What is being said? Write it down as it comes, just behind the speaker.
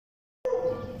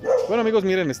Bueno amigos,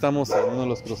 miren, estamos en uno de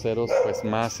los cruceros pues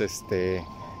más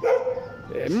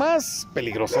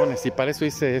peligrosones, y para eso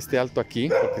hice este alto aquí,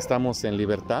 porque estamos en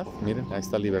Libertad. Miren, ahí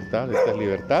está Libertad, esta es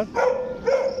Libertad,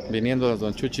 viniendo de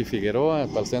Don Chuchi Figueroa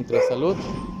para el centro de salud,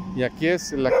 y aquí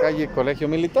es la calle Colegio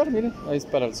Militar. Miren, ahí es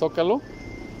para el Zócalo,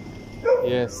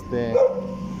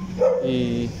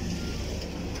 y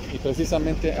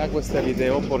precisamente hago este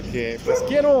video porque pues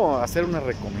quiero hacer una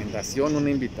recomendación, una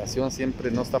invitación.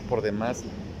 Siempre no está por demás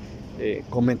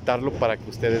comentarlo para que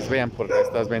ustedes vean por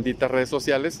estas benditas redes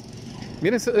sociales.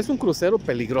 Miren, es un crucero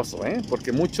peligroso,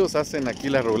 porque muchos hacen aquí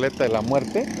la ruleta de la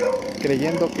muerte,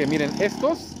 creyendo que, miren,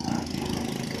 estos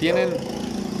tienen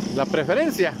la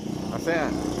preferencia, o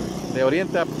sea, de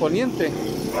oriente a poniente,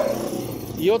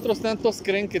 y otros tantos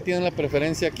creen que tienen la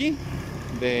preferencia aquí,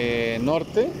 de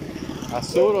norte a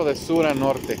sur o de sur a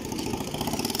norte.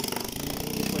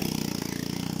 Pues,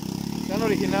 se han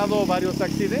originado varios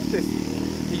accidentes,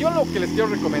 y yo lo que les quiero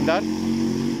recomendar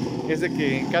es de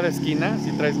que en cada esquina,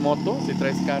 si traes moto, si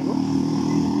traes carro,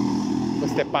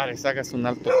 pues te pares, hagas un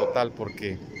alto total,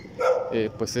 porque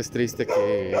pues es triste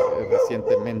que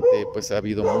recientemente pues ha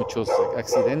habido muchos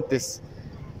accidentes,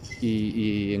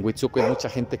 y en Huitzuco hay mucha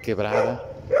gente quebrada,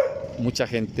 mucha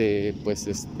gente pues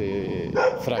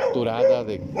fracturada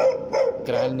de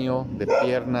cráneo, de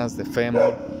piernas, de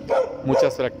fémur,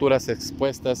 muchas fracturas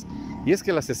expuestas, y es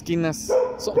que las esquinas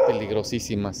son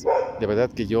peligrosísimas. De verdad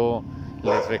que yo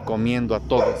les recomiendo a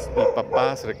todos, y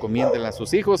papás, recomienden a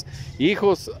sus hijos,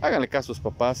 hijos, háganle caso a sus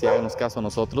papás y háganos caso a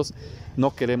nosotros.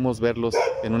 No queremos verlos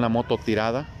en una moto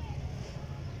tirada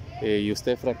y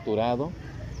usted fracturado,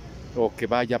 o que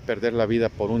vaya a perder la vida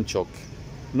por un choque.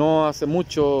 No hace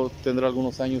mucho, tendrá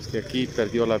algunos años, que aquí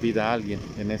perdió la vida alguien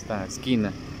en esta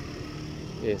esquina,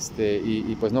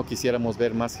 y pues no quisiéramos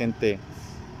ver más gente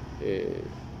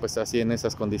pues así, en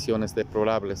esas condiciones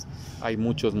deplorables. Hay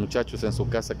muchos muchachos en su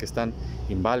casa que están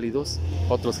inválidos,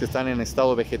 otros que están en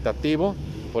estado vegetativo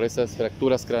por esas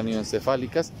fracturas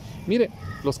cráneoencefálicas. Mire,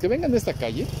 los que vengan de esta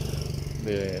calle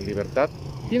de Libertad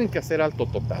tienen que hacer alto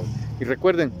total, y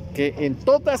recuerden que en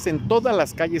todas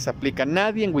las calles aplica.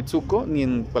 Nadie en Huitzuco ni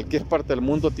en cualquier parte del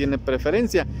mundo tiene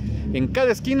preferencia. En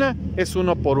cada esquina es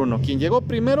uno por uno. Quien llegó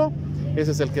primero,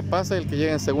 ese es el que pasa, el que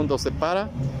llega en segundo se para,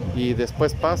 y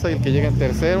después pasa, y el que llega en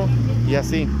tercero, y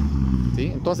así, ¿sí?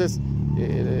 Entonces,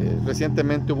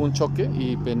 recientemente hubo un choque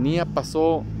y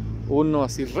pasó uno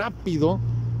así rápido,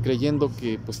 creyendo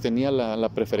que pues tenía la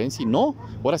preferencia, y no.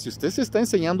 Ahora, si usted se está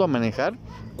enseñando a manejar,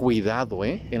 cuidado,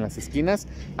 en las esquinas,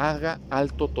 haga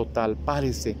alto total,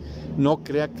 párese, no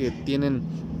crea que tienen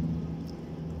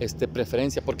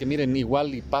preferencia, porque miren,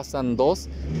 igual y pasan dos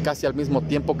casi al mismo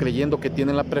tiempo creyendo que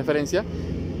tienen la preferencia,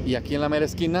 y aquí en la mera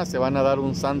esquina se van a dar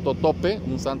un santo tope,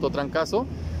 un santo trancazo,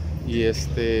 y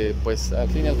pues al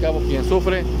fin y al cabo quien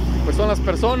sufre pues son las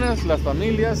personas, las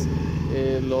familias.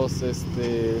 Los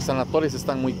sanatorios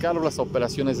están muy caros, las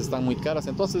operaciones están muy caras.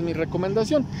 Entonces mi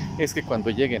recomendación es que cuando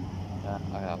lleguen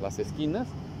a las esquinas,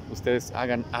 ustedes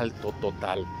hagan alto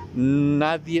total.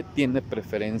 Nadie tiene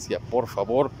preferencia, por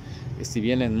favor. Si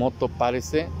vienen en moto,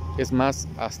 párese. Es más,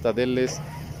 hasta denles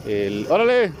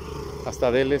 ¡órale!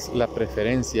 Hasta denles la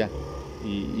preferencia,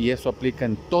 y eso aplica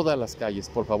en todas las calles.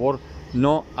 Por favor,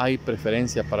 no hay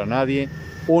preferencia para nadie,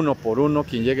 uno por uno.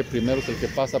 Quien llegue primero es el que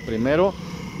pasa primero,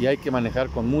 y hay que manejar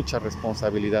con mucha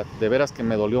responsabilidad. De veras que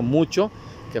me dolió mucho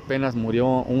que apenas murió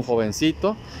un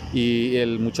jovencito, y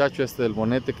el muchacho del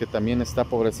bonete, que también está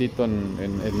pobrecito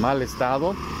en mal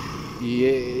estado. Y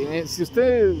si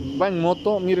usted va en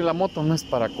moto, mire, la moto no es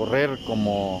para correr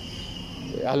como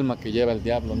alma que lleva el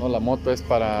diablo, ¿no? La moto es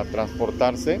para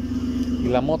transportarse, y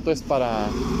la moto es para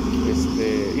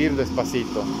ir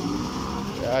despacito.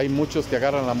 Hay muchos que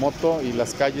agarran la moto, y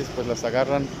las calles pues las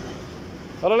agarran,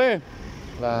 ¡órale!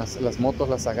 Las motos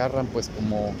las agarran pues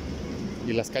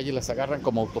y las calles las agarran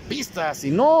como autopistas,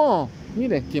 y no,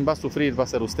 mire, quien va a sufrir va a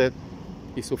ser usted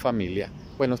y su familia.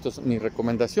 Bueno, esto es mi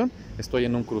recomendación. Estoy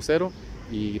en un crucero,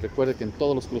 y recuerde que en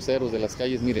todos los cruceros de las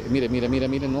calles, mire,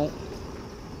 no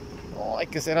hay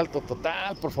que hacer alto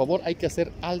total, por favor, hay que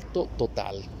hacer alto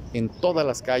total en todas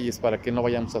las calles para que no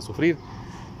vayamos a sufrir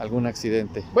algún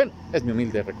accidente. Bueno, es mi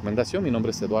humilde recomendación. Mi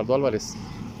nombre es Eduardo Álvarez.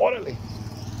 ¡Órale!